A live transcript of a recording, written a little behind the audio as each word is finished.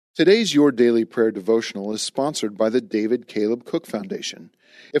Today's Your Daily Prayer devotional is sponsored by the David Caleb Cook Foundation.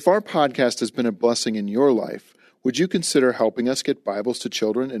 If our podcast has been a blessing in your life, would you consider helping us get Bibles to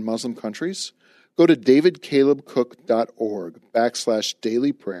children in Muslim countries? Go to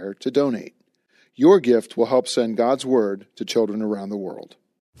davidcalebcook.org/dailyprayer to donate. Your gift will help send God's Word to children around the world.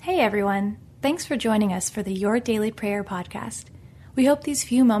 Hey everyone, thanks for joining us for the Your Daily Prayer podcast. We hope these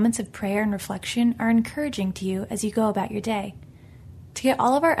few moments of prayer and reflection are encouraging to you as you go about your day. To get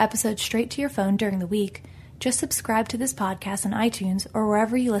all of our episodes straight to your phone during the week, just subscribe to this podcast on iTunes or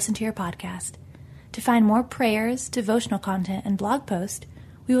wherever you listen to your podcast. To find more prayers, devotional content, and blog posts,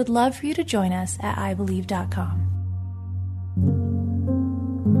 we would love for you to join us at ibelieve.com.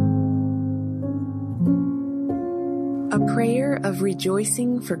 A Prayer of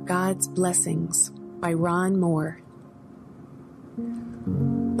Rejoicing for God's Blessings by Ron Moore.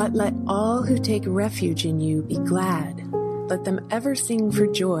 But let all who take refuge in you be glad. Let them ever sing for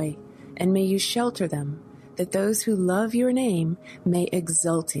joy, and may you shelter them, that those who love your name may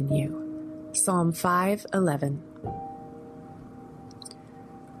exult in you. Psalm 5:11.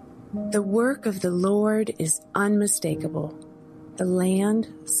 The work of the Lord is unmistakable. The land,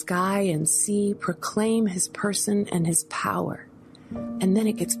 sky, and sea proclaim his person and his power. And then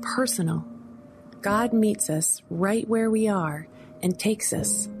it gets personal. God meets us right where we are and takes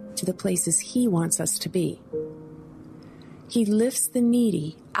us to the places he wants us to be. He lifts the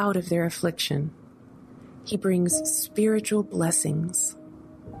needy out of their affliction. He brings spiritual blessings.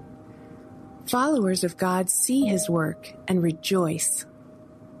 Followers of God see his work and rejoice.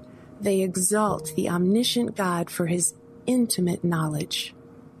 They exalt the omniscient God for his intimate knowledge.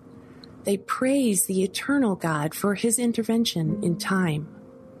 They praise the eternal God for his intervention in time.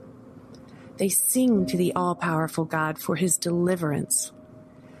 They sing to the all-powerful God for his deliverance.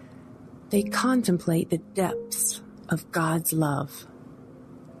 They contemplate the depths of God's love.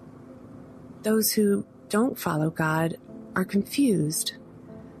 Those who don't follow God are confused.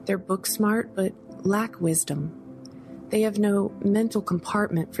 They're book smart but lack wisdom. They have no mental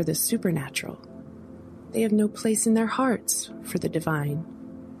compartment for the supernatural. They have no place in their hearts for the divine.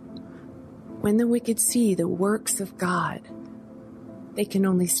 When the wicked see the works of God, they can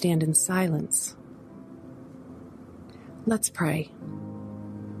only stand in silence. Let's pray.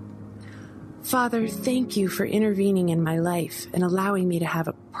 Father, thank you for intervening in my life and allowing me to have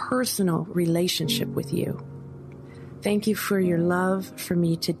a personal relationship with you. Thank you for your love for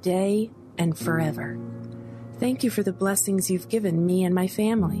me today and forever. Thank you for the blessings you've given me and my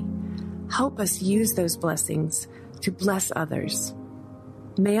family. Help us use those blessings to bless others.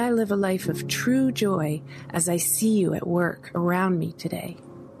 May I live a life of true joy as I see you at work around me today.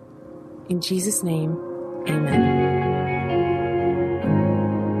 In Jesus' name, amen.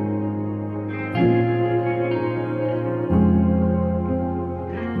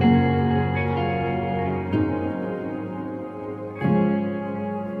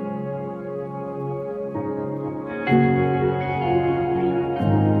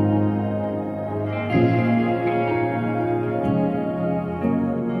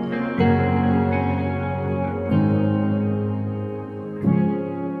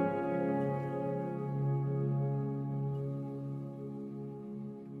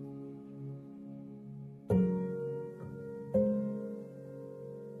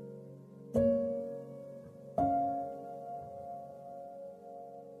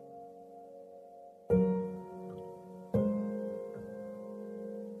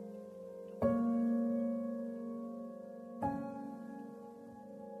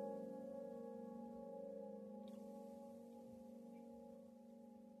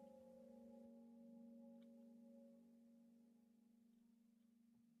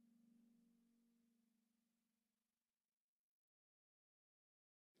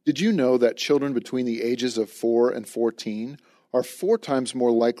 Did you know that children between the ages of 4 and 14 are 4 times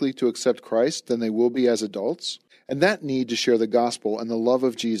more likely to accept Christ than they will be as adults? And that need to share the gospel and the love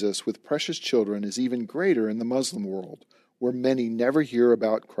of Jesus with precious children is even greater in the Muslim world, where many never hear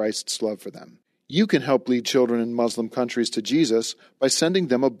about Christ's love for them. You can help lead children in Muslim countries to Jesus by sending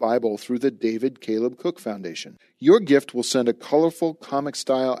them a Bible through the David Caleb Cook Foundation. Your gift will send a colorful,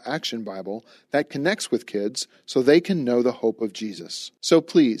 comic-style action Bible that connects with kids so they can know the hope of Jesus. So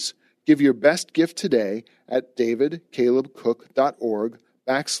please, give your best gift today at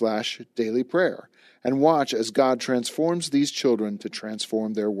davidcalebcook.org/dailyprayer and watch as God transforms these children to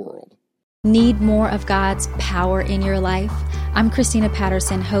transform their world. Need more of God's power in your life? I'm Christina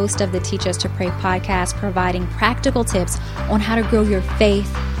Patterson, host of the Teach Us to Pray podcast, providing practical tips on how to grow your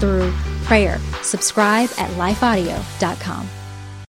faith through prayer. Subscribe at lifeaudio.com.